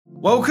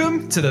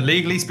Welcome to the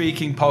Legally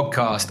Speaking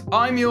podcast.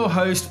 I'm your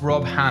host,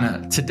 Rob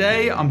Hanna.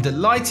 Today, I'm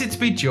delighted to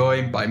be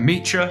joined by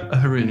Mitra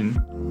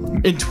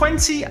Ahouraian. In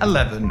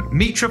 2011,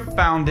 Mitra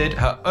founded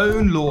her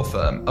own law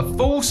firm, a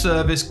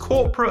full-service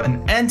corporate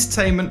and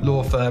entertainment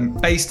law firm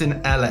based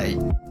in LA,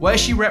 where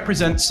she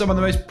represents some of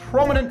the most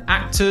prominent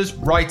actors,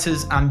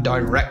 writers, and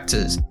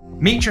directors.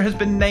 Mitra has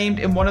been named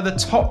in one of the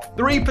top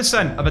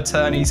 3% of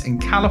attorneys in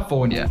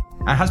California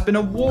and has been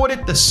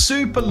awarded the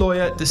Super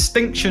Lawyer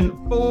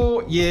distinction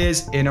 4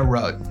 years in a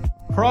row.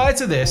 Prior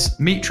to this,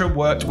 Mitra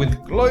worked with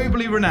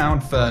globally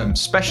renowned firms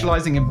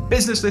specializing in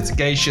business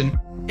litigation,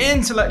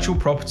 intellectual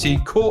property,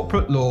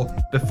 corporate law,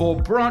 before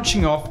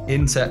branching off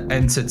into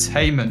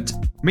entertainment.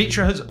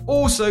 Mitra has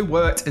also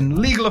worked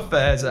in legal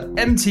affairs at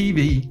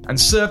MTV and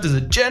served as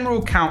a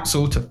general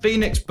counsel to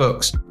Phoenix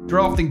Books,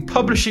 drafting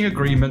publishing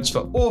agreements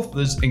for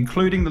authors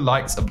including the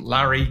likes of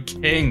Larry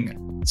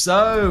King.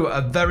 So,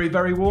 a very,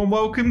 very warm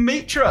welcome,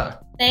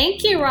 Mitra.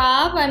 Thank you,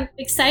 Rob. I'm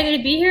excited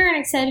to be here and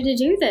excited to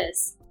do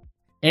this.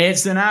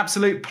 It's an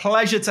absolute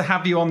pleasure to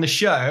have you on the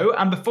show.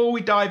 And before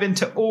we dive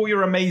into all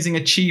your amazing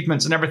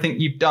achievements and everything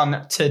you've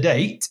done to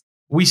date,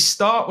 we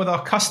start with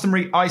our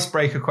customary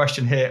icebreaker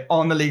question here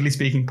on the Legally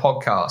Speaking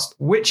podcast,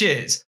 which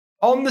is,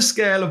 on the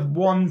scale of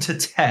 1 to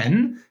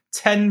 10,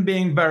 10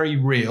 being very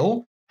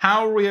real,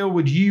 how real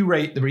would you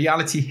rate the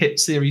reality hit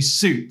series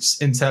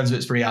Suits in terms of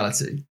its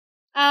reality?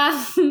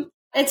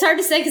 It's hard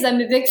to say because I'm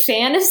a big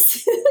fan of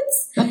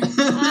Suits.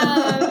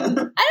 I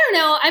don't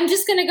know. I'm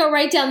just going to go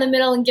right down the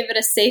middle and give it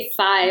a safe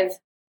 5.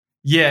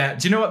 Yeah.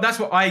 Do you know what? That's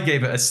what I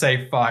gave it, a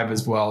safe 5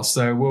 as well.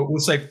 So we'll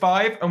say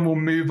 5 and we'll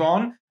move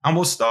on. And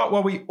we'll start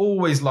where we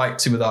always like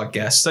to with our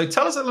guests. So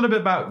tell us a little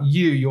bit about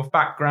you, your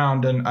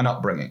background and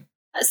upbringing.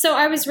 So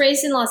I was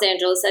raised in Los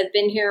Angeles. I've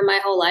been here my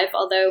whole life,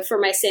 although for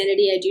my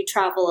sanity, I do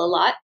travel a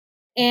lot.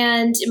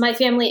 And my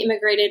family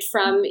immigrated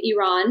from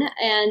Iran.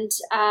 And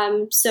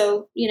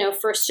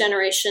first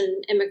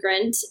generation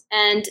immigrant.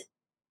 And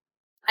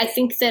I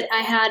think that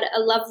I had a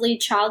lovely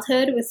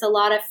childhood with a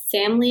lot of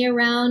family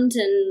around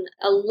and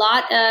a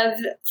lot of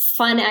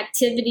fun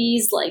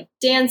activities like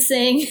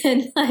dancing.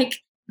 And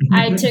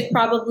I took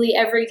probably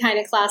every kind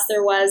of class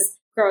there was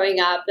growing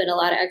up and a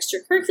lot of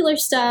extracurricular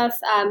stuff.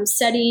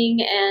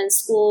 Studying and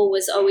school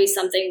was always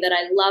something that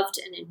I loved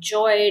and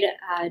enjoyed.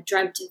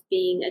 Dreamt of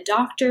being a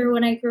doctor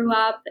when I grew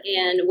up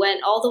and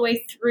went all the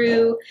way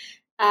through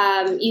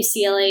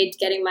UCLA,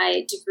 getting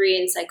my degree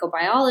in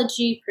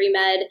psychobiology,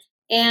 pre-med.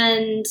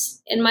 And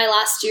in my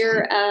last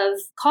year of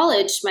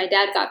college, my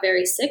dad got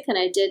very sick and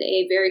I did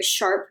a very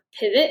sharp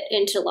pivot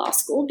into law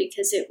school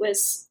because it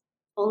was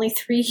only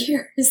 3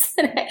 years.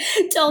 And I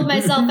told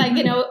myself I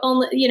can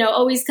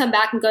always come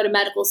back and go to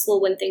medical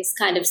school when things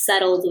kind of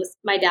settled with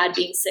my dad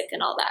being sick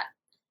and all that.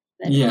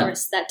 But of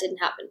course, that didn't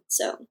happen.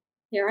 So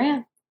here I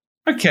am.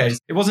 Okay.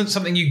 It wasn't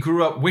something you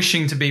grew up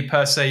wishing to be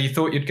per se. You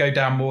thought you'd go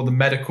down more the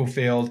medical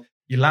field.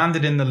 You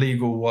landed in the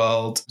legal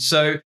world.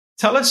 So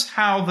tell us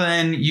how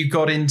then you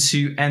got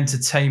into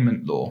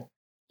entertainment law.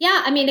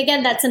 Yeah, I mean,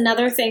 again, that's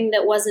another thing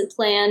that wasn't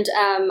planned.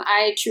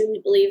 I truly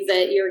believe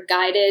that you're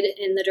guided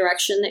in the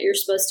direction that you're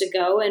supposed to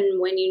go.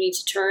 And when you need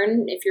to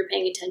turn, if you're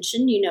paying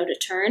attention, you know to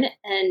turn.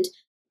 And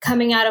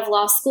coming out of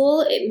law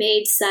school, it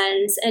made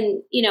sense.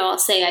 And, I'll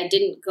say I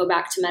didn't go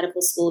back to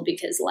medical school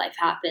because life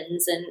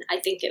happens. And I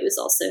think it was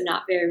also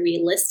not very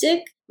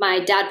realistic. My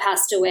dad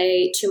passed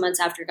away 2 months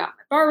after I got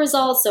my bar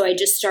results. So I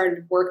just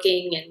started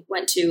working and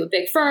went to a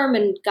big firm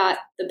and got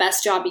the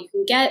best job you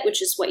can get,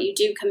 which is what you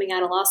do coming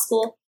out of law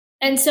school.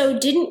 And so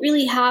didn't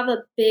really have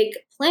a big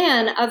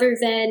plan other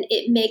than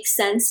it makes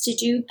sense to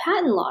do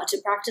patent law,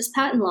 to practice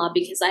patent law,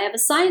 because I have a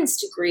science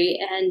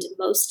degree and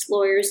most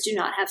lawyers do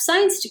not have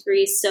science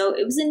degrees. So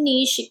it was a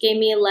niche. It gave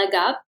me a leg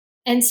up.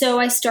 And so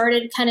I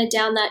started kind of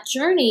down that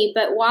journey.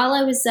 But while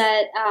I was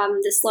at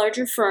this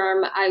larger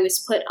firm, I was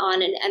put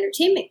on an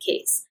entertainment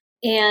case.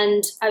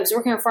 And I was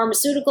working on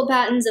pharmaceutical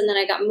patents. And then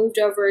I got moved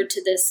over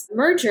to this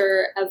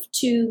merger of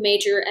 2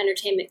 major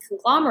entertainment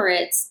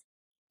conglomerates.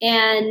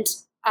 And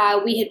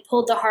we had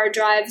pulled the hard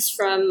drives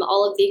from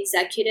all of the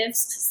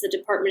executives because the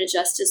Department of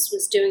Justice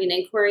was doing an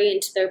inquiry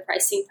into their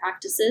pricing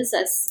practices,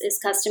 as is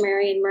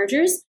customary in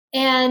mergers.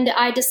 And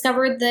I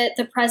discovered that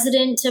the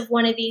president of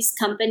one of these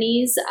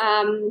companies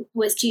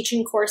was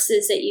teaching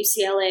courses at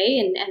UCLA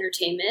in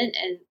entertainment.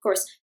 And of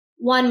course,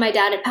 one, my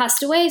dad had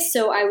passed away,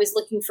 so I was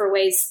looking for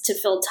ways to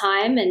fill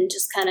time and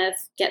just kind of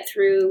get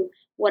through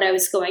what I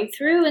was going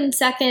through. And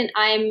second,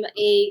 I'm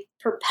a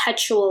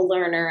perpetual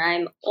learner.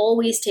 I'm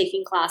always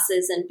taking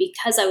classes. And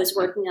because I was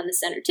working on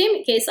this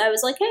entertainment case, I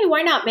was like, hey,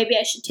 why not? Maybe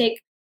I should take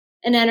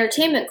an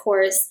entertainment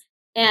course,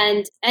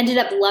 and ended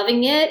up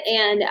loving it.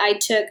 And I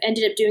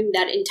ended up doing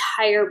that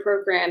entire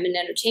program in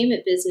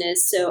entertainment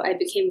business. So I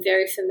became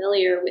very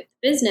familiar with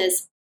the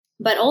business,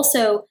 but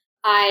also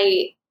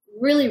I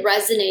really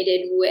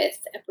resonated with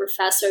a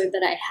professor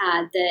that I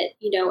had that,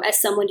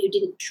 as someone who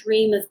didn't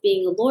dream of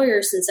being a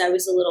lawyer since I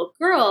was a little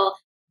girl,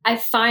 I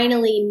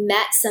finally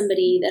met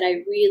somebody that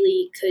I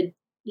really could,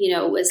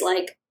 was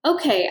like,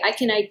 okay, I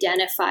can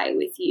identify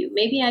with you.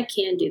 Maybe I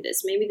can do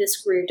this. Maybe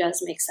this career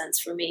does make sense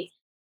for me.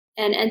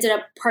 and ended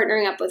up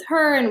partnering up with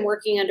her and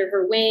working under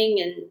her wing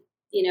and,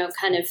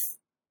 kind of,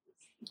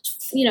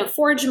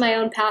 forged my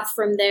own path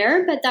from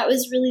there. But that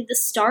was really the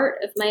start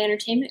of my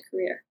entertainment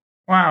career.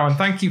 Wow. And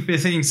thank you for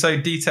being so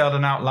detailed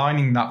and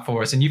outlining that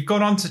for us. And you've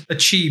gone on to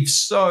achieve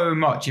so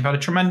much. You've had a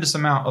tremendous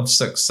amount of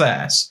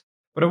success.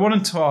 But I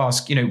wanted to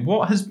ask,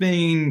 what has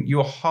been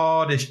your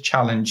hardest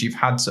challenge you've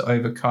had to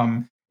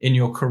overcome in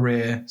your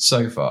career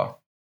so far?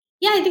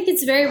 Yeah, I think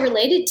it's very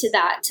related to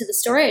that, to the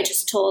story I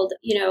just told.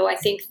 I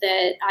think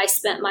that I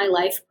spent my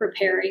life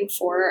preparing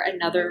for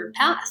another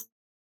path.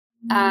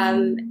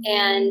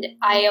 And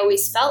I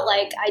always felt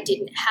like I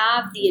didn't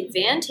have the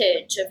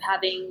advantage of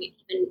having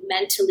even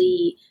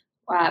mentally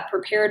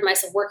prepared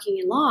myself working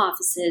in law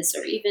offices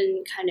or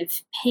even kind of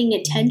paying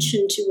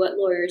attention to what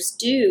lawyers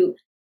do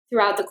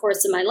throughout the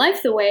course of my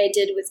life the way I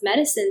did with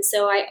medicine.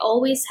 So I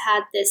always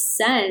had this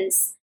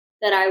sense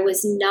that I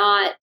was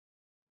not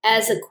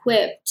as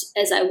equipped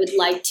as I would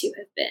like to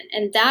have been.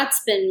 And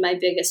that's been my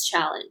biggest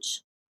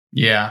challenge.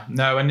 Yeah,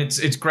 no, and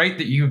it's great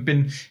that you've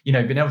been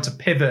able to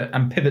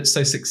pivot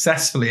so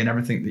successfully in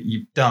everything that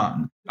you've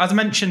done. As I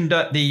mentioned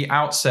at the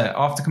outset,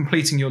 after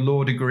completing your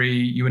law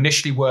degree, you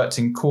initially worked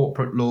in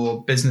corporate law,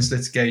 business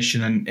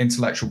litigation, and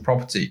intellectual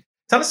property.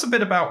 Tell us a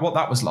bit about what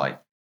that was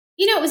like.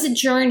 It was a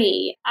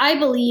journey. I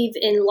believe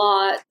in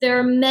law. There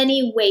are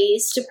many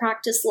ways to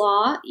practice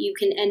law. You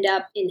can end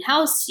up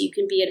in-house. You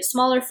can be at a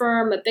smaller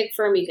firm, a big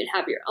firm. You can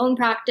have your own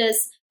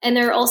practice. And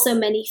there are also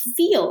many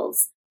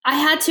fields. I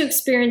had to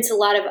experience a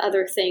lot of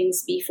other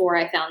things before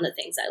I found the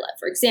things I love.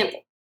 For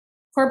example,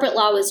 corporate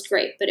law was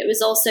great, but it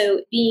was also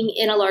being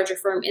in a larger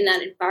firm in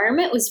that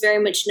environment was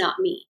very much not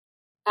me.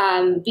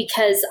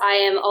 Because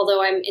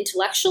although I'm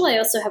intellectual, I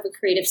also have a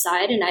creative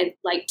side, and I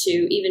like to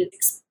even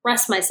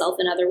express myself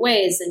in other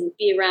ways and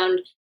be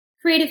around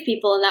creative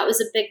people. And that was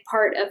a big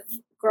part of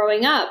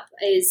growing up,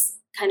 is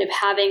kind of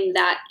having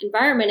that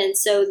environment. And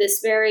so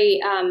this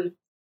very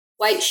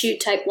white shoe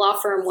type law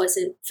firm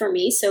wasn't for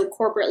me. So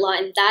corporate law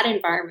in that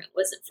environment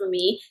wasn't for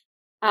me.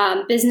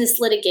 Business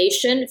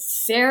litigation,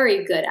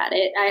 very good at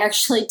it. I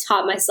actually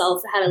taught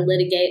myself how to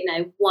litigate,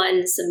 and I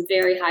won some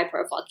very high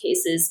profile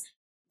cases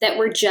that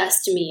were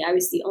just me. I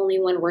was the only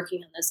one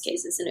working on those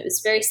cases, and it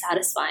was very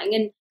satisfying.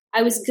 And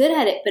I was good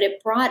at it, but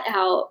it brought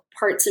out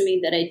parts of me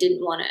that I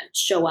didn't want to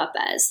show up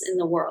as in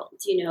the world,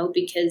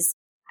 because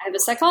I have a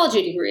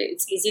psychology degree.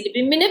 It's easy to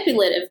be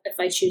manipulative if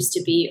I choose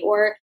to be,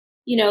 or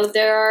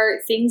there are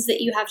things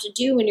that you have to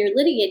do when you're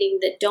litigating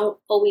that don't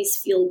always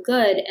feel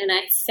good. And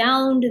I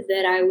found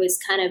that I was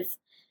kind of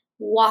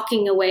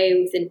walking away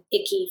with an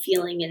icky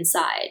feeling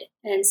inside.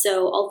 And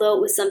so although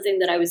it was something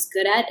that I was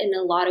good at and in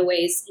a lot of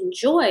ways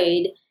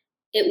enjoyed,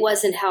 it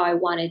wasn't how I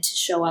wanted to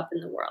show up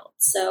in the world.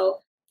 So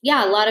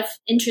yeah, a lot of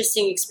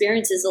interesting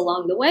experiences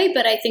along the way,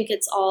 but I think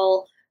it's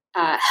all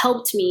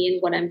helped me in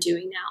what I'm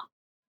doing now.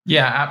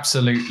 Yeah,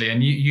 absolutely.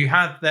 And you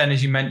had then,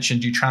 as you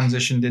mentioned, you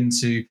transitioned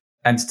into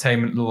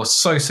entertainment law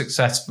so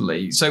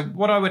successfully. So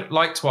what I would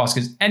like to ask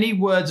is any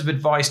words of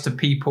advice to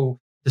people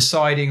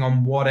deciding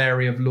on what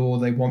area of law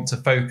they want to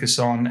focus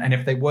on, and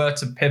if they were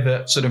to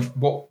pivot, sort of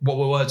what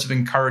were words of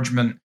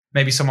encouragement?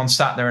 Maybe someone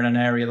sat there in an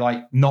area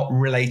like not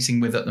relating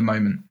with at the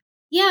moment.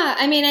 Yeah,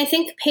 I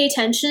think pay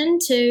attention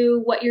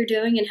to what you're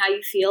doing and how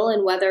you feel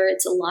and whether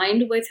it's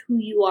aligned with who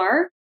you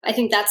are. I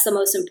think that's the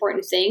most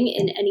important thing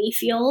in any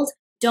field.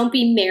 Don't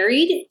be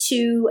married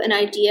to an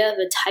idea of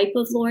a type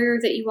of lawyer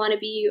that you want to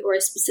be or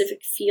a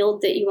specific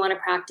field that you want to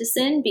practice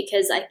in,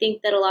 because I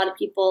think that a lot of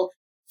people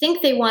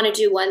think they want to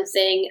do one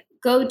thing,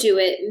 go do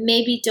it,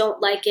 maybe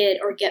don't like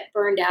it or get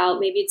burned out.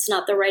 Maybe it's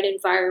not the right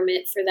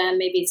environment for them.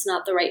 Maybe it's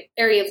not the right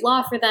area of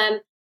law for them.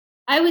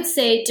 I would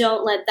say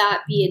don't let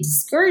that be a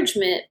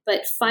discouragement,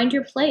 but find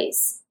your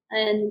place.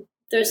 And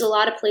there's a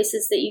lot of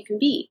places that you can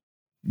be.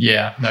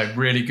 Yeah, no,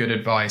 really good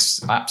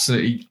advice.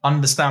 Absolutely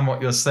understand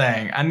what you're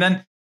saying. And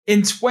then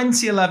in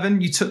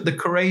 2011, you took the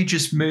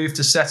courageous move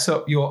to set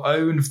up your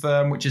own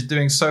firm, which is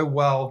doing so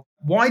well.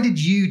 Why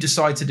did you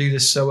decide to do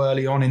this so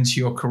early on into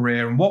your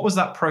career? And what was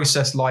that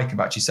process like of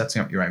actually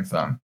setting up your own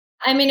firm?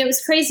 It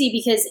was crazy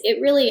because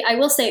I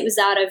will say it was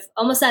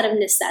almost out of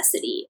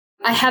necessity.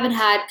 I haven't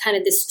had kind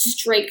of this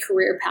straight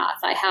career path.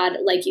 I had,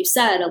 like you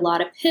said, a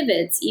lot of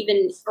pivots.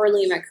 Even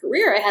early in my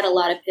career, I had a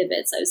lot of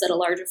pivots. I was at a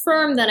larger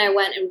firm. Then I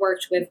went and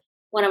worked with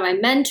one of my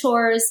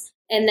mentors.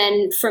 And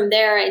then from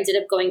there, I ended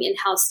up going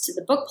in-house to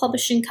the book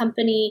publishing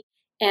company.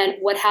 And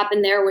what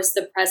happened there was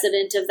the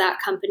president of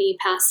that company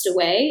passed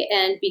away.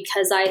 And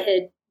because I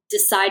had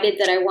decided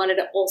that I wanted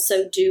to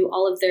also do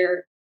all of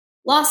their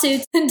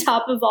lawsuits on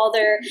top of all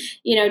their,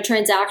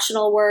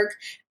 transactional work,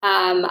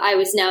 I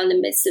was now in the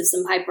midst of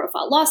some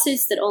high-profile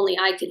lawsuits that only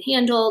I could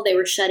handle. They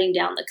were shutting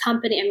down the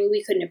company.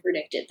 We couldn't have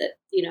predicted that,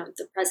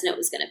 the president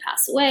was going to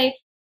pass away.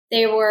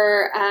 They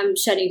were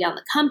shutting down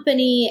the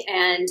company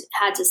and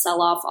had to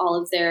sell off all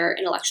of their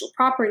intellectual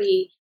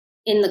property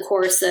in the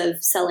course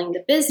of selling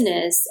the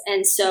business.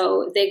 And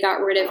so they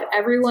got rid of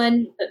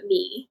everyone but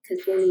me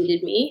because they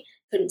needed me.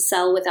 Couldn't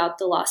sell without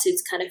the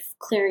lawsuits kind of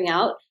clearing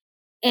out.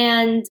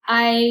 And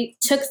I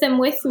took them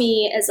with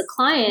me as a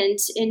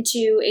client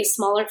into a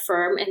smaller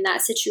firm. And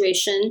that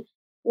situation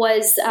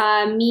was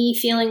me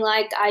feeling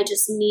like I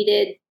just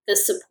needed the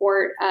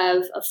support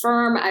of a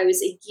firm. I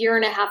was a year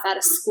and a half out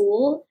of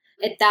school.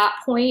 At that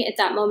point, at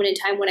that moment in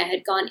time when I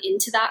had gone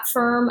into that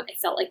firm, I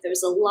felt like there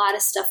was a lot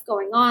of stuff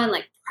going on,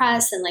 like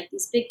press and like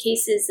these big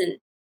cases. And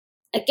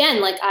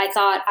again, like I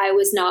thought I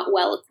was not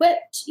well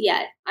equipped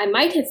yet. I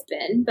might have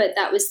been, but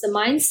that was the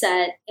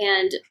mindset,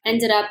 and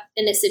ended up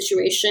in a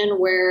situation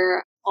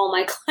where all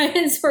my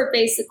clients were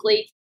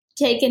basically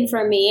taken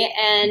from me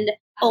and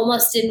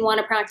almost didn't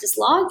want to practice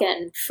law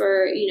again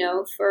for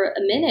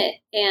a minute.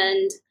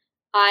 And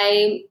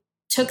I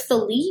took the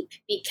leap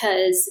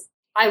because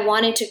I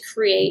wanted to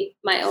create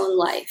my own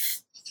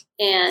life.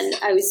 And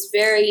I was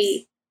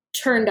very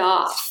turned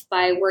off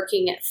by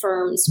working at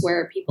firms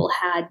where people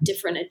had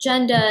different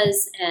agendas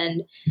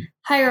and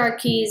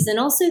hierarchies. And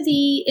also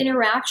the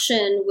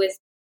interaction with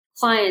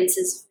clients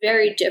is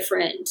very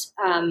different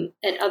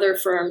at other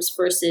firms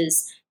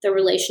versus the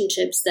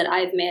relationships that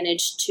I've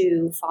managed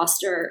to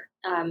foster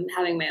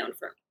having my own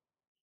firm.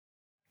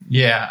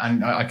 Yeah,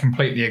 and I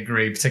completely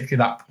agree, particularly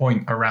that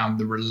point around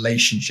the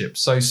relationship.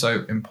 So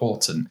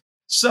important.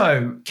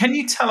 So can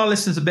you tell our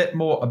listeners a bit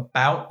more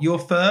about your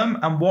firm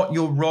and what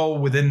your role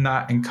within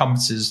that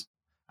encompasses,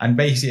 and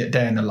basically a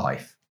day in the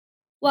life?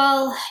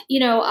 Well,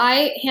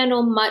 I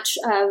handle much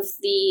of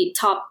the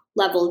top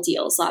level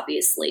deals,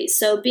 obviously.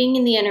 So being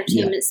in the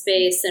entertainment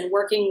space and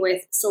working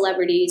with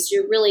celebrities,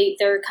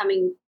 they're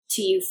coming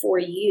to you for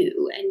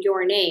you and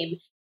your name.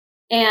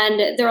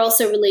 And there are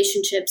also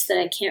relationships that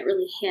I can't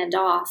really hand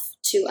off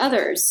to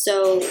others.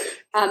 So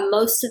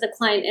most of the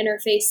client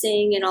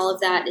interfacing and all of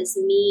that is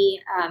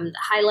me.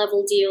 High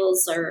level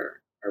deals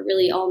are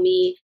really all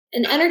me.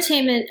 An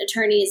entertainment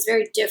attorney is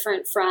very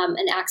different from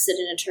an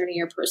accident attorney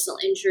or personal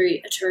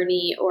injury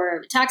attorney or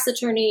a tax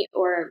attorney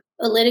or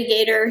a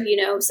litigator.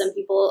 Some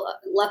people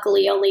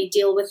luckily only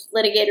deal with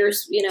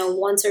litigators,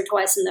 once or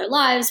twice in their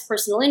lives.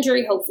 Personal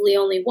injury, hopefully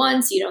only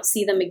once. You don't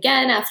see them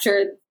again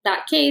after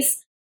that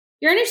case.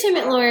 Your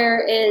entertainment lawyer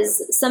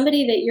is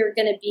somebody that you're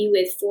going to be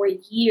with for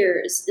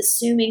years,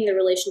 assuming the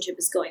relationship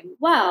is going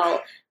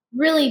well,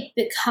 really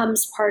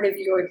becomes part of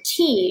your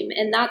team.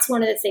 And that's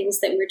one of the things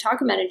that we were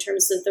talking about in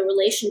terms of the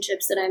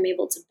relationships that I'm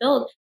able to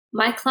build.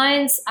 My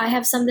clients, I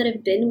have some that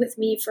have been with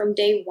me from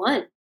day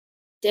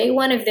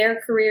one of their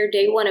career,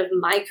 day one of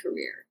my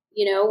career,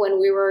 when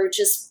we were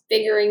just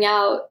figuring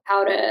out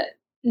how to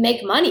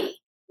make money,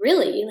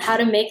 really, how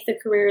to make the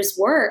careers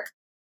work.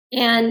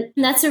 And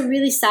that's a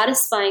really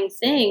satisfying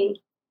thing,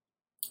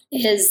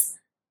 is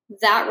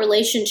that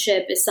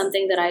relationship is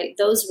something that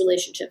those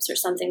relationships are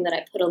something that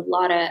I put a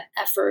lot of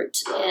effort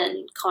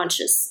and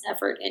conscious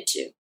effort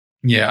into.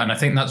 Yeah. And I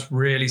think that's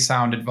really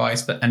sound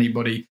advice for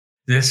anybody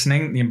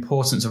listening, the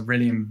importance of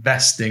really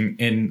investing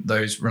in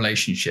those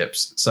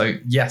relationships. So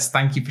yes,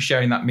 thank you for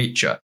sharing that,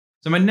 Mitra.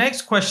 So my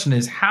next question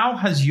is, how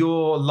has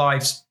your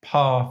life's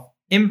path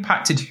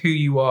impacted who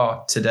you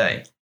are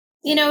today?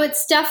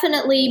 It's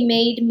definitely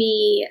made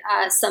me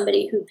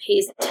somebody who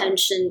pays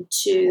attention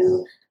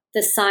to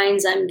the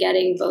signs I'm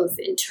getting both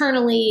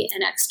internally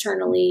and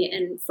externally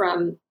and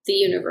from the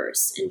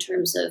universe in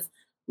terms of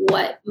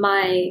what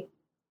my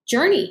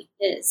journey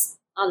is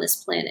on this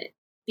planet.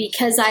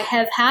 Because I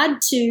have had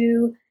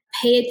to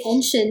pay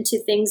attention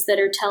to things that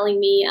are telling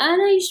me, oh,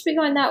 no, you should be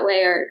going that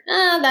way, or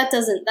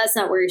that's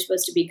not where you're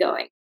supposed to be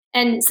going.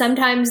 And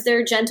sometimes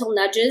they're gentle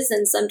nudges,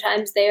 and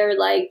sometimes they're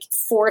like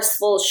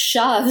forceful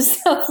shoves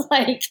of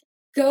like,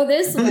 go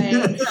this way.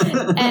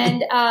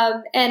 And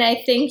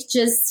I think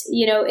just,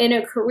 in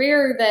a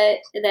career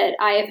that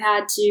I have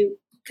had to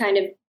kind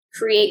of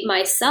create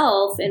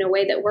myself in a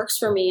way that works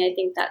for me, I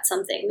think that's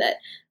something that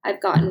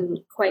I've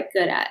gotten quite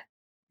good at.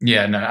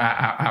 Yeah, no,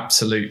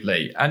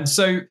 absolutely. And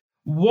so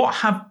what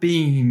have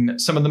been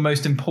some of the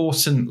most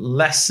important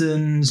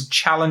lessons,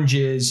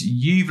 challenges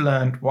you've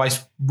learned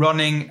whilst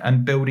running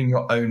and building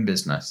your own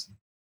business?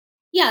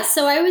 Yeah,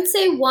 so I would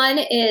say one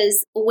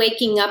is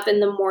waking up in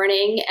the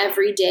morning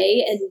every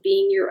day and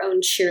being your own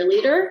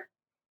cheerleader.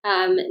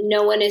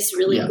 No one is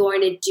really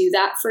going to do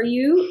that for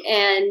you.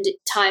 And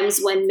times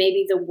when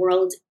maybe the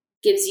world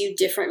gives you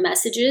different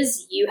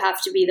messages, you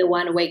have to be the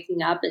one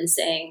waking up and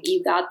saying,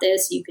 you got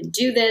this, you can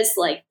do this,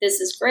 like,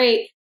 this is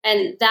great.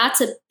 And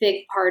that's a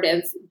big part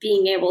of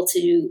being able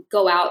to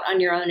go out on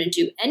your own and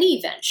do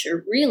any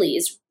venture, really,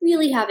 is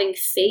really having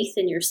faith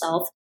in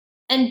yourself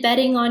and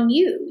betting on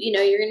you.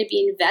 You're going to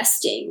be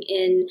investing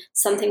in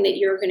something that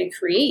you're going to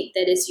create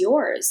that is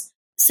yours.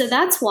 So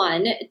that's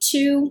one.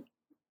 Two,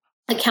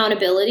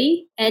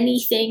 accountability.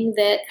 Anything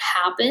that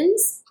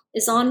happens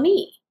is on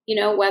me,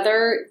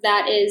 whether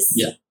that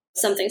is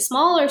something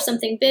small or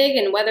something big,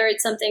 and whether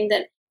it's something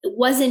that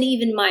wasn't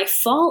even my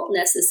fault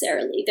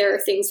necessarily. There are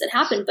things that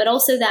happen, but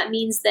also that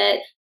means that,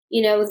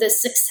 the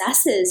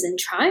successes and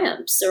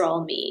triumphs are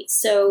all me.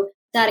 So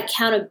that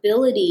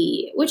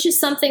accountability, which is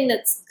something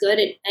that's good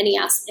in any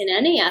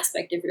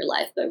aspect of your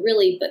life, but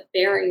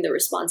bearing the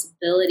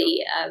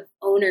responsibility of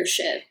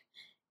ownership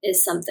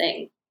is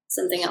something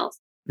else.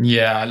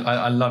 Yeah,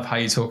 I love how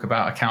you talk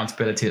about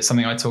accountability. It's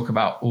something I talk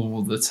about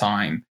all the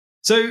time.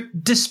 So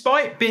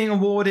despite being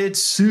awarded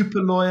super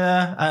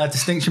lawyer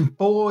distinction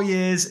 4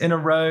 years in a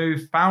row,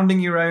 founding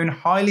your own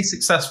highly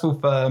successful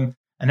firm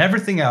and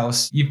everything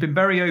else, you've been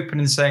very open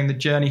in saying the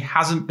journey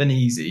hasn't been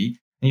easy.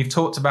 And you've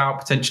talked about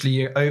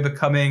potentially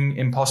overcoming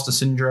imposter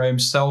syndrome,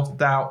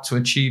 self-doubt to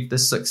achieve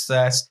this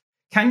success.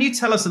 Can you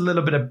tell us a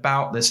little bit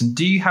about this? And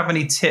do you have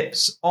any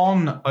tips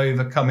on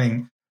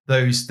overcoming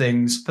those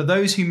things for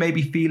those who may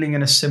be feeling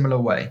in a similar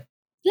way?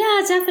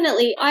 Yeah,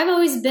 definitely. I've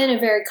always been a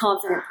very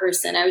confident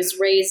person. I was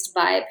raised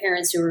by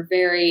parents who were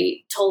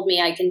told me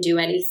I can do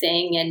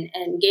anything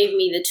and gave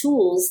me the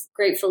tools,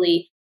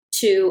 gratefully,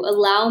 to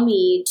allow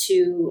me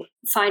to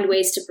find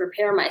ways to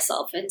prepare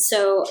myself. And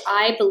so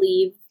I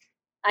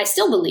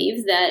still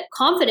believe that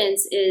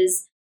confidence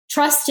is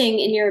trusting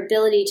in your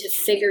ability to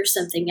figure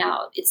something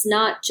out. It's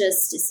not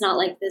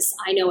like this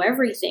I know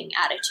everything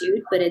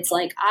attitude, but it's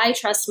like I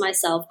trust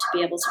myself to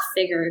be able to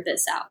figure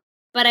this out.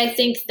 But I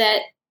think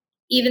that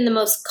even the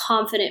most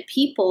confident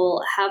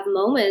people have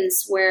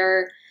moments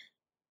where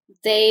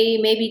they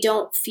maybe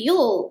don't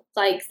feel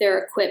like they're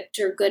equipped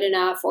or good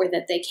enough or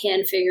that they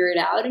can figure it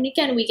out. And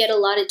again, we get a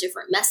lot of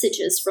different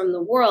messages from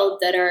the world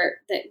that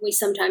we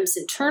sometimes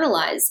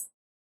internalize,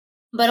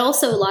 but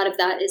also a lot of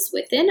that is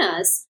within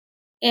us.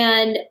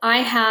 And I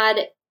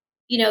had,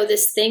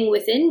 this thing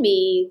within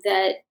me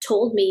that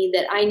told me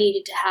that I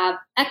needed to have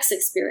X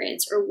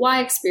experience or Y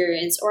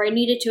experience, or I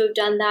needed to have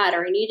done that,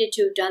 or I needed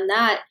to have done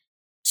that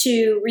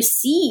to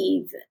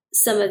receive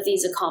some of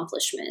these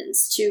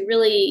accomplishments, to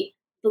really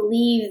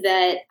believe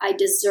that I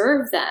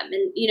deserve them.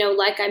 And,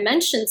 like I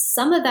mentioned,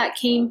 some of that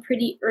came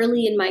pretty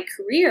early in my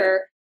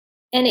career,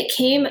 and it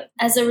came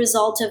as a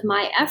result of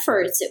my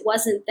efforts. It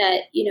wasn't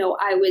that,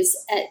 I was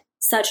at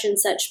such and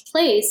such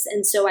place,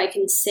 and so I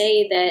can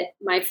say that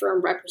my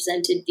firm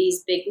represented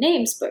these big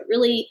names, but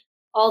really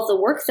all the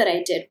work that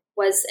I did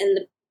was, and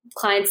the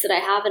clients that I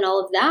have and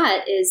all of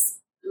that is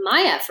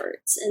my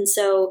efforts. And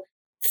so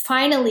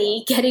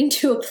finally getting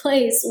to a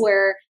place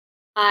where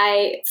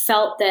I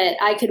felt that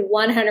I could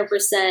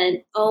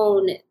 100%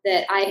 own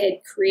that I had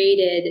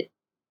created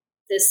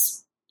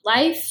this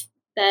life,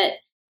 that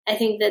I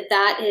think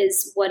that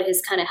is what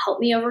has kind of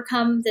helped me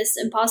overcome this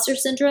imposter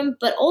syndrome,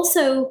 but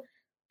also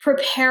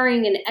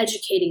preparing and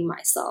educating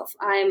myself.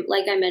 I'm,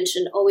 like I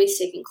mentioned, always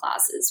taking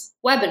classes,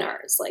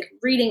 webinars, like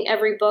reading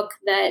every book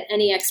that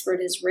any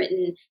expert has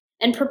written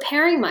and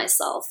preparing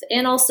myself,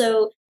 and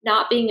also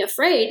not being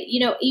afraid.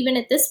 Even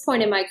at this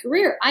point in my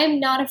career, I am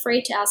not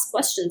afraid to ask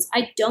questions.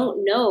 I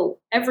don't know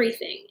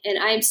everything. And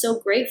I am so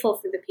grateful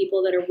for the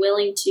people that are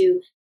willing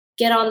to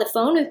get on the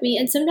phone with me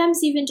and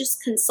sometimes even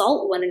just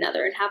consult one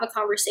another and have a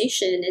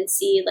conversation and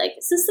see, like,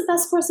 is this the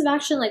best course of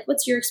action? Like,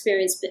 what's your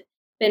experience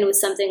been with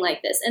something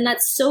like this? And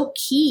that's so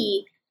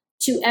key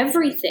to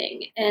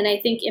everything. And I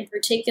think in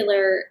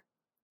particular,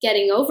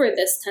 getting over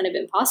this kind of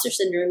imposter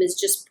syndrome is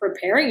just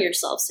preparing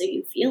yourself so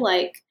you feel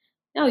like,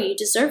 no, you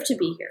deserve to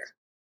be here.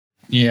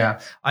 Yeah,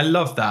 I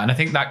love that. And I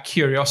think that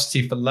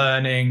curiosity for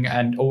learning,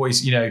 and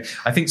always,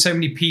 I think so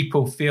many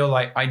people feel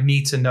like I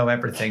need to know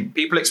everything.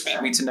 People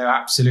expect me to know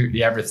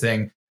absolutely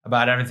everything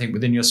about everything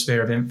within your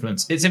sphere of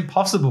influence. It's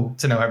impossible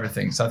to know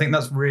everything. So I think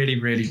that's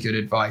really, really good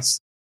advice.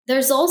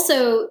 There's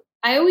also,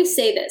 I always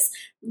say this,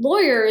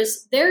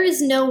 lawyers, there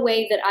is no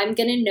way that I'm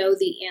going to know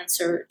the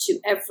answer to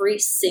every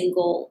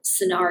single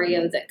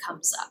scenario that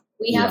comes up.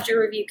 We have to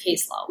review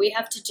case law. We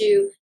have to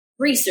do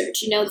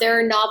research. There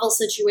are novel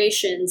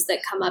situations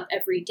that come up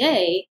every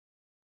day.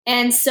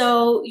 And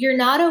so you're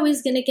not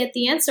always going to get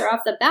the answer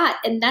off the bat,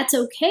 and that's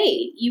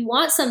okay. You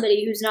want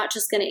somebody who's not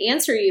just going to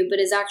answer you, but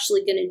is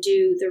actually going to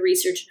do the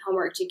research and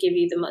homework to give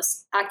you the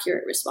most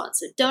accurate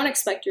response. So don't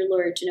expect your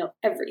lawyer to know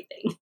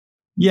everything.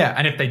 Yeah,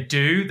 and if they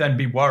do, then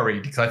be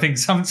worried, because I think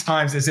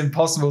sometimes it's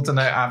impossible to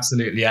know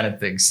absolutely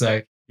anything.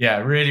 So yeah,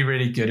 really,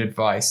 really good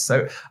advice.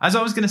 So as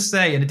I was going to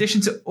say, in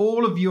addition to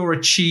all of your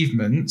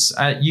achievements,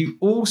 you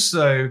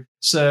also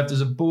served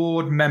as a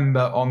board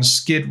member on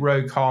Skid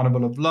Row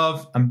Carnival of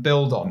Love and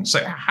Build On.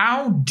 So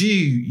how do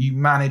you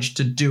manage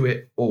to do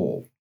it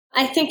all?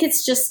 I think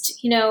it's just,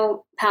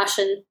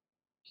 passion,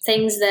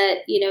 things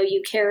that,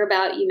 you care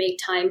about, you make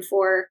time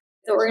for.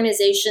 The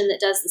organization that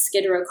does the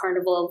Skid Row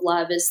Carnival of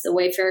Love is the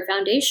Wayfair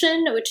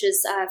Foundation, which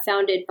is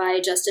founded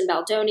by Justin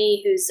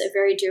Baldoni, who's a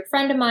very dear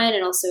friend of mine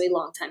and also a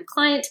longtime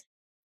client.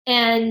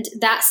 And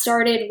that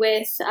started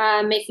with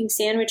making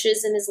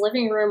sandwiches in his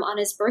living room on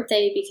his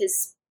birthday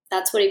because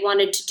that's what he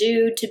wanted to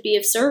do, to be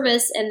of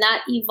service. And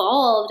that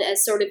evolved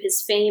as sort of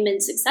his fame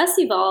and success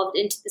evolved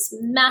into this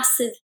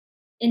massive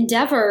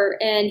endeavor.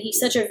 And he's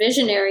such a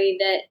visionary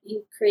that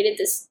he created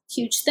this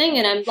huge thing.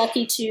 And I'm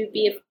lucky to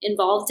be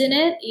involved in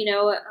it,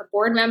 a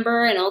board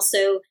member, and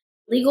also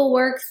legal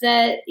work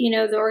that,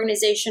 the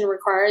organization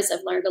requires.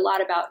 I've learned a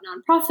lot about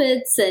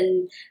nonprofits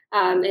and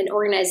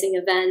organizing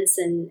events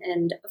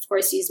and of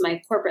course use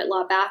my corporate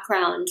law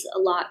background a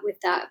lot with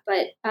that.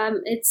 But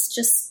it's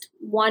just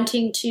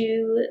wanting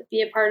to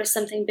be a part of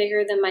something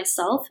bigger than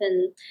myself.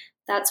 And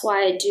that's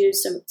why I do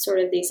some sort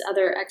of these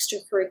other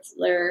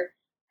extracurricular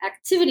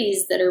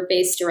activities that are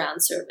based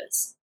around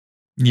service.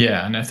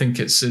 Yeah, and I think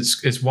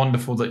it's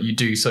wonderful that you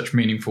do such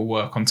meaningful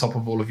work on top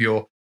of all of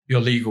your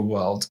legal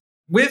world.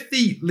 With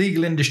the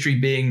legal industry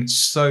being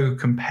so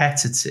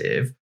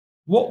competitive,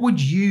 what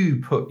would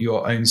you put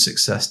your own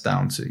success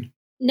down to?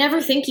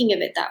 Never thinking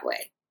of it that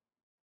way.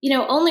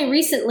 Only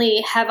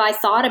recently have I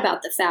thought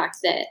about the fact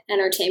that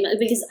entertainment,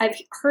 because I've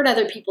heard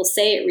other people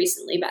say it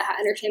recently about how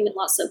entertainment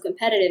law is so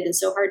competitive and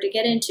so hard to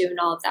get into and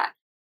all of that.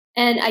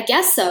 And I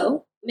guess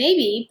so,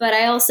 maybe, but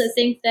I also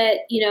think that,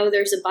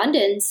 there's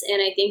abundance.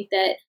 And I think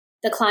that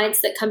the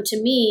clients that come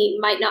to me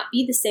might not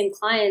be the same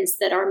clients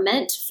that are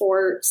meant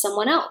for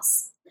someone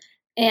else,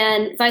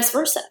 and vice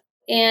versa.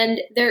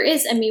 And there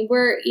is,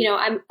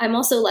 I'm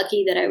also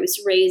lucky that I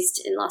was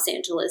raised in Los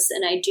Angeles,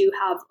 and I do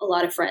have a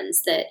lot of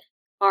friends that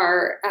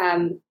are,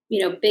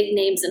 big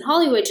names in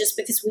Hollywood just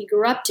because we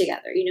grew up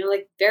together,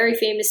 like very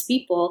famous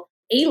people,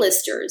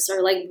 A-listers,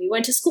 or like we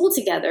went to school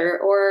together,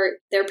 or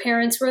their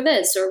parents were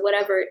this, or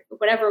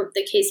whatever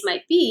the case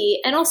might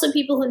be. And also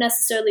people who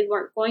necessarily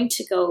weren't going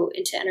to go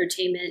into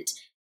entertainment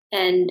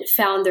and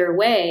found their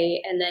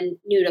way and then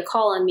knew to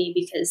call on me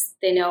because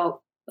they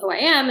know who I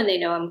am and they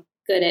know I'm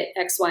good at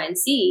X, Y, and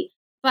Z.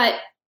 But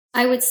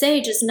I would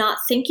say just not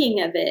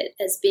thinking of it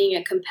as being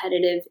a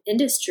competitive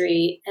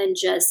industry and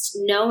just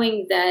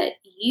knowing that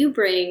you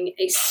bring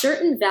a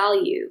certain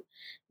value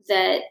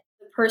that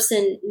the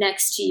person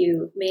next to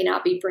you may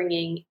not be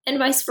bringing, and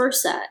vice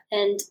versa.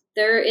 And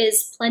there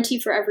is plenty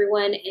for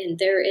everyone. And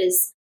there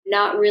is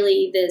not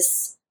really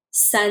this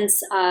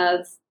sense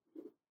of,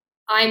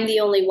 I'm the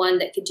only one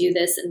that could do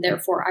this, and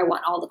therefore I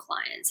want all the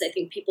clients. I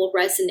think people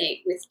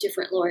resonate with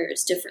different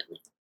lawyers differently.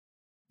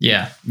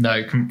 Yeah,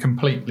 no,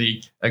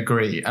 completely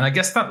agree. And I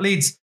guess that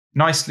leads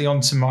nicely on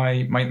to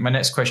my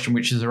next question,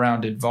 which is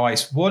around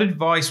advice. What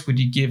advice would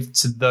you give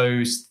to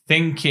those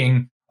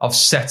thinking of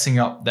setting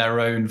up their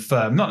own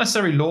firm? Not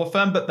necessarily law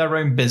firm, but their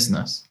own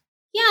business.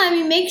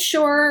 Yeah, make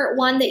sure,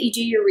 one, that you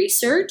do your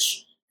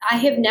research. I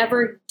have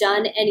never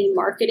done any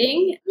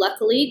marketing,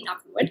 luckily,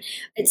 knock on wood.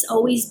 It's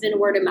always been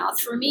word of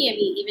mouth for me.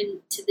 Even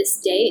to this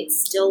day,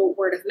 it's still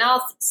word of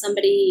mouth.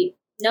 Somebody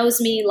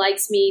knows me,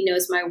 likes me,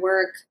 knows my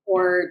work,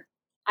 or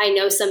I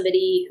know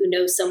somebody who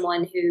knows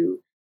someone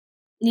who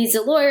needs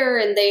a lawyer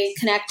and they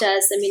connect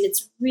us.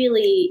 It's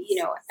really,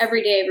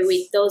 every day, every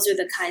week, those are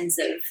the kinds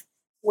of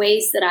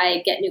ways that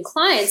I get new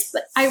clients.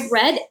 But I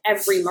read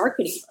every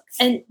marketing book.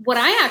 And what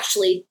I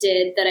actually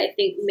did that I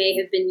think may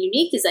have been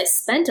unique is I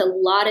spent a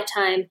lot of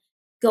time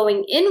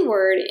going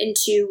inward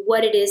into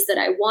what it is that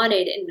I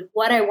wanted and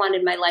what I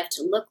wanted my life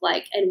to look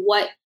like and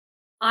what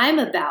I'm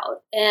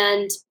about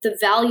and the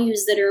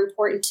values that are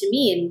important to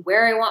me and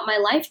where I want my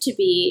life to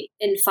be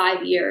in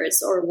 5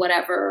 years or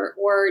whatever,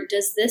 or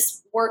does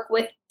this work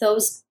with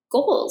those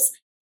goals?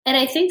 And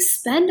I think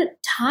spend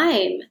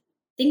time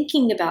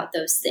thinking about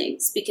those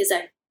things, because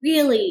I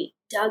really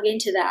dug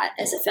into that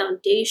as a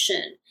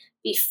foundation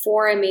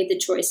before I made the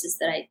choices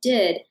that I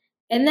did.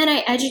 And then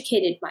I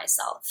educated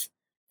myself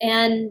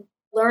and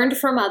learned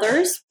from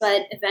others,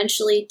 but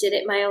eventually did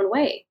it my own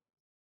way.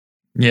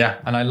 Yeah,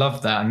 and I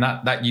love that. And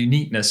that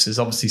uniqueness has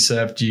obviously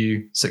served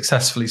you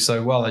successfully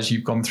so well as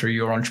you've gone through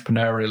your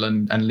entrepreneurial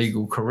and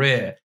legal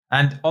career.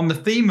 And on the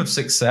theme of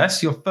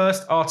success, your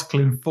first article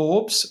in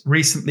Forbes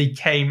recently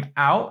came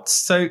out.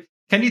 So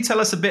can you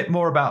tell us a bit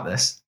more about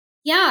this?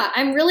 Yeah,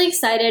 I'm really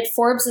excited.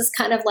 Forbes is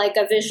kind of like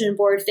a vision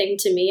board thing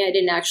to me. I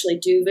didn't actually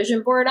do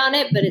vision board on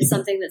it, but it's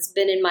something that's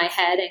been in my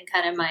head and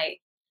kind of my,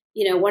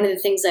 one of the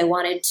things I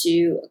wanted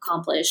to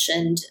accomplish.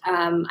 And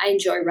I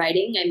enjoy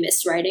writing. I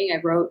miss writing. I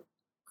wrote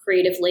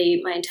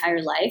creatively my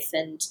entire life.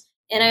 And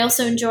I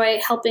also enjoy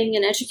helping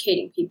and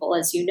educating people.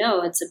 As you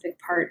know, it's a big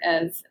part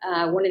of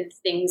one of the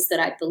things that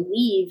I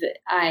believe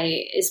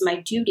is my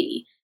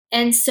duty.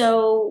 And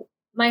so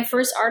my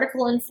first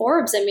article in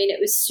Forbes, it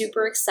was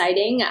super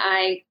exciting.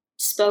 I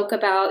spoke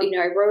about,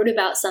 I wrote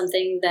about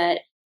something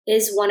that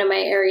is one of my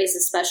areas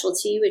of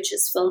specialty, which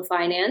is film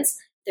finance.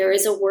 There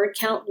is a word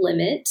count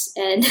limit,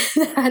 and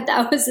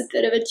that was a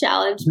bit of a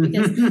challenge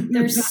because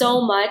there's so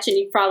much, and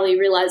you probably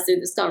realized through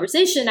this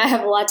conversation, I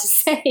have a lot to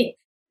say.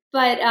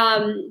 But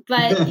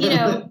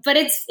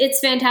it's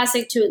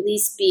fantastic to at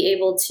least be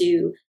able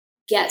to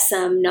get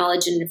some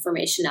knowledge and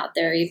information out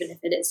there, even if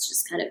it is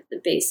just kind of the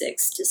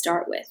basics to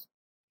start with.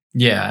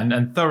 Yeah,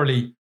 and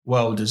thoroughly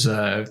well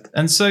deserved.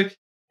 And so,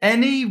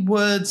 any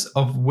words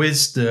of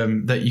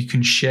wisdom that you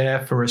can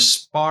share for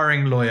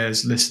aspiring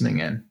lawyers listening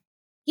in?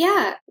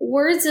 Yeah,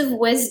 words of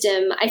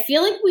wisdom. I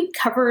feel like we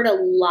covered a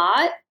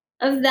lot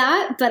of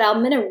that, but I'm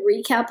going to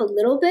recap a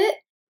little bit.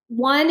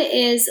 One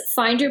is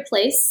find your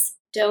place.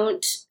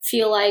 Don't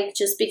feel like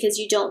just because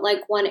you don't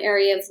like one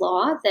area of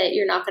law that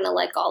you're not going to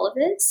like all of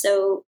it.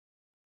 So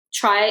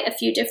try a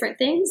few different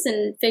things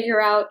and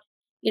figure out,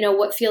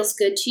 what feels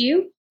good to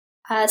you.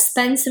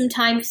 Spend some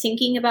time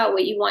thinking about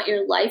what you want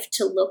your life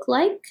to look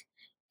like,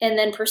 and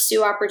then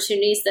pursue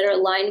opportunities that are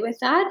aligned with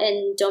that.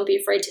 And don't be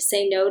afraid to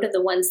say no to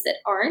the ones that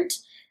aren't.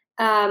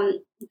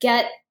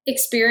 Get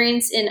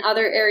experience in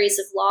other areas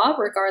of law,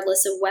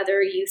 regardless of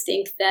whether you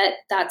think that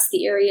that's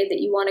the area that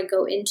you want to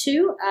go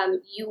into,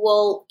 you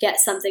will get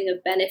something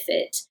of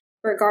benefit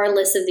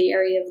regardless of the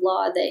area of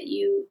law that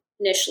you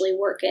initially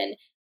work in.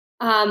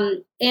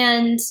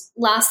 And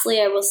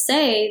lastly, I will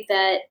say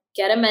that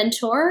get a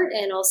mentor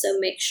and also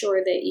make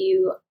sure that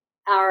you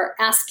are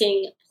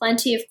asking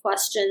plenty of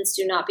questions.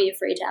 Do not be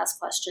afraid to ask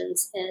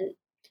questions and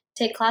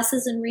take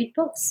classes and read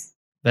books.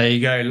 There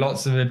you go.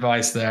 Lots of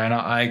advice there. And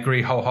I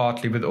agree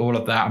wholeheartedly with all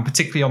of that. And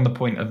particularly on the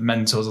point of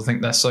mentors, I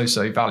think they're so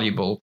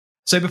valuable.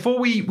 So before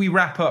we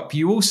wrap up,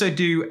 you also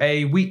do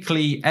a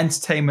weekly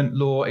entertainment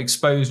law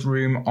exposed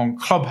room on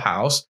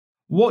Clubhouse.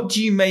 What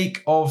do you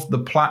make of the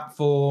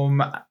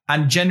platform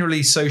and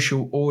generally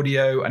social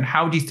audio? And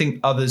how do you think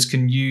others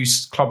can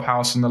use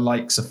Clubhouse and the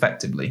likes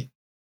effectively?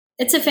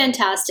 It's a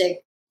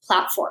fantastic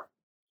platform.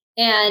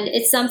 And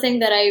it's something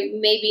that I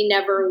maybe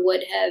never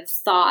would have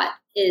thought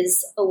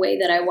is a way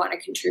that I want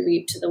to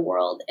contribute to the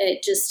world. I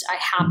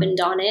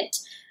happened on it.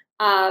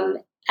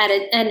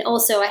 And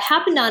also I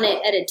happened on it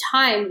at a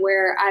time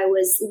where I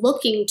was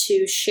looking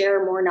to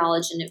share more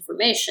knowledge and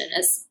information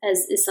as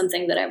is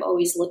something that I'm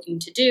always looking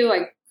to do.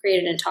 I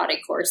created and taught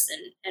a course in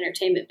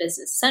entertainment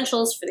business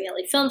essentials for the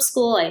LA Film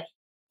School. I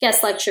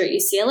guest lecture at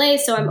UCLA.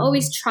 So I'm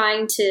always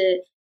trying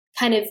to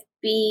kind of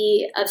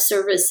be of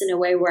service in a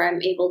way where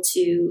I'm able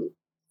to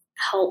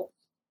help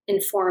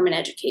inform and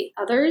educate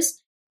others.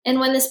 And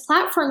when this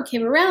platform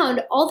came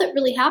around, all that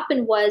really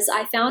happened was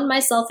I found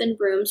myself in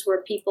rooms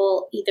where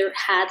people either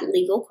had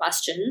legal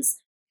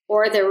questions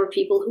or there were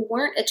people who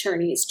weren't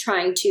attorneys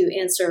trying to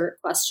answer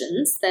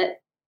questions that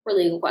were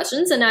legal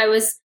questions. And I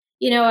was,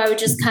 I would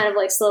just kind of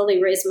like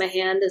slowly raise my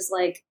hand as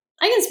like,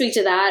 I can speak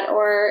to that,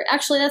 or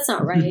actually that's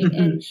not right.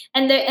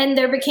 And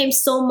there became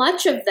so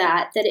much of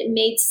that it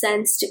made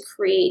sense to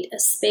create a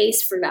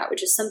space for that,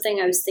 which is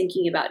something I was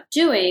thinking about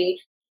doing.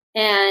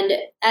 And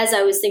as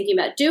I was thinking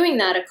about doing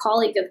that, a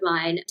colleague of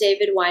mine,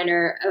 David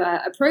Weiner,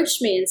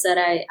 approached me and said,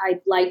 I'd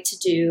like to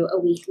do a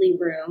weekly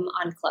room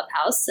on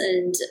Clubhouse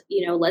and,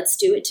 let's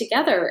do it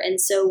together.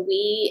 And so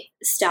we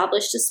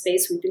established a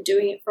space. We've been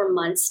doing it for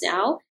months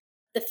now.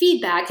 The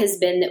feedback has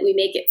been that we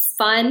make it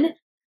fun.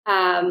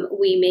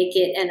 We make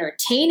it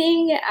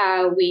entertaining.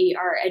 We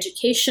are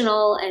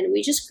educational, and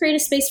we just create a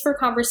space for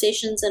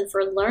conversations and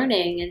for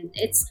learning. And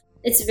it's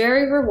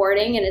very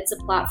rewarding, and it's a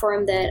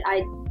platform that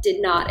I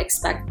did not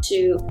expect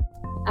to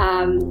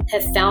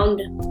have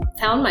found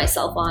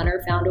myself on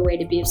or found a way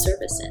to be of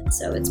service in.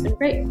 So it's been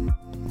great.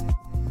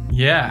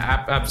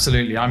 Yeah,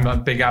 absolutely. I'm a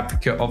big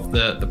advocate of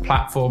the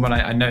platform, and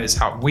I notice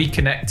how we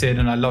connected,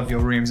 and I love your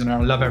rooms and I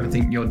love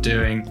everything you're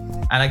doing.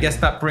 And I guess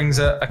that brings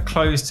a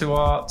close to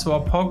our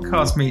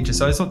podcast, Mitra.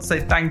 So I just want to say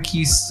thank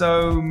you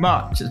so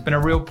much. It's been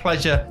a real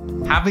pleasure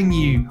having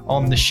you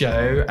on the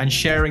show and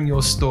sharing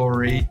your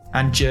story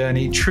and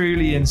journey.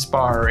 Truly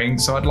inspiring.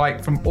 So I'd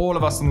like, from all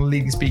of us on the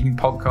Legally Speaking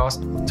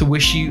podcast, to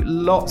wish you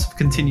lots of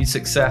continued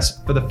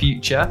success for the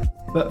future.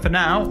 But for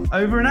now,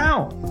 over and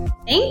out.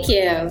 Thank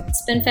you.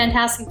 It's been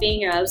fantastic being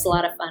here. That was a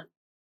lot of fun.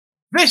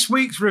 This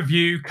week's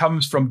review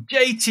comes from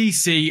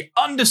JTC_FF.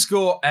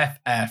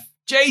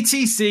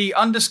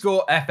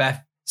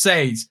 JTC_FF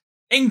says,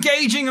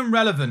 engaging and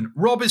relevant.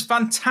 Rob is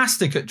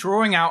fantastic at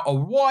drawing out a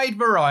wide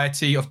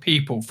variety of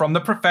people from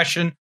the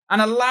profession and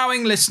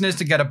allowing listeners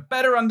to get a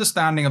better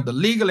understanding of the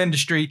legal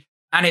industry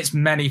and its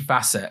many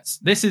facets.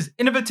 This is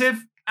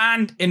innovative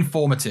and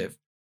informative.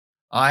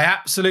 I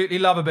absolutely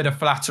love a bit of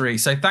flattery,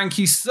 so thank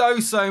you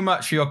so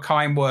much for your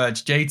kind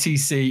words,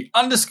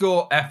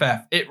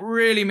 JTC_FF. It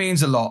really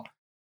means a lot.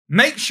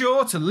 Make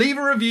sure to leave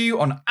a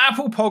review on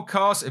Apple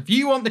Podcasts if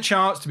you want the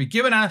chance to be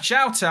given a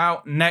shout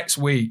out next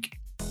week.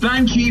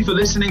 Thank you for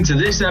listening to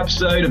this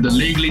episode of the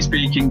Legally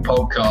Speaking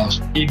podcast.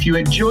 If you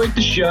enjoyed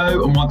the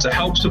show and want to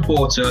help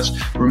support us,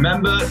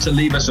 remember to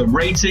leave us a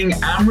rating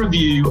and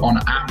review on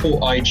Apple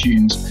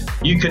iTunes.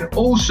 You can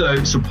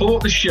also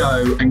support the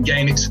show and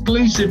gain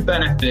exclusive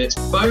benefits,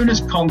 bonus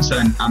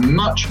content, and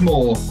much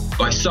more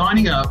by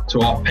signing up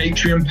to our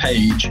Patreon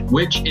page,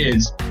 which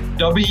is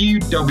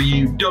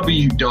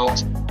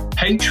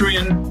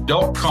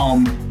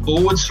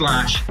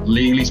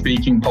www.patreon.com/Legally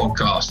Speaking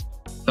podcast.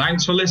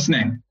 Thanks for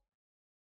listening.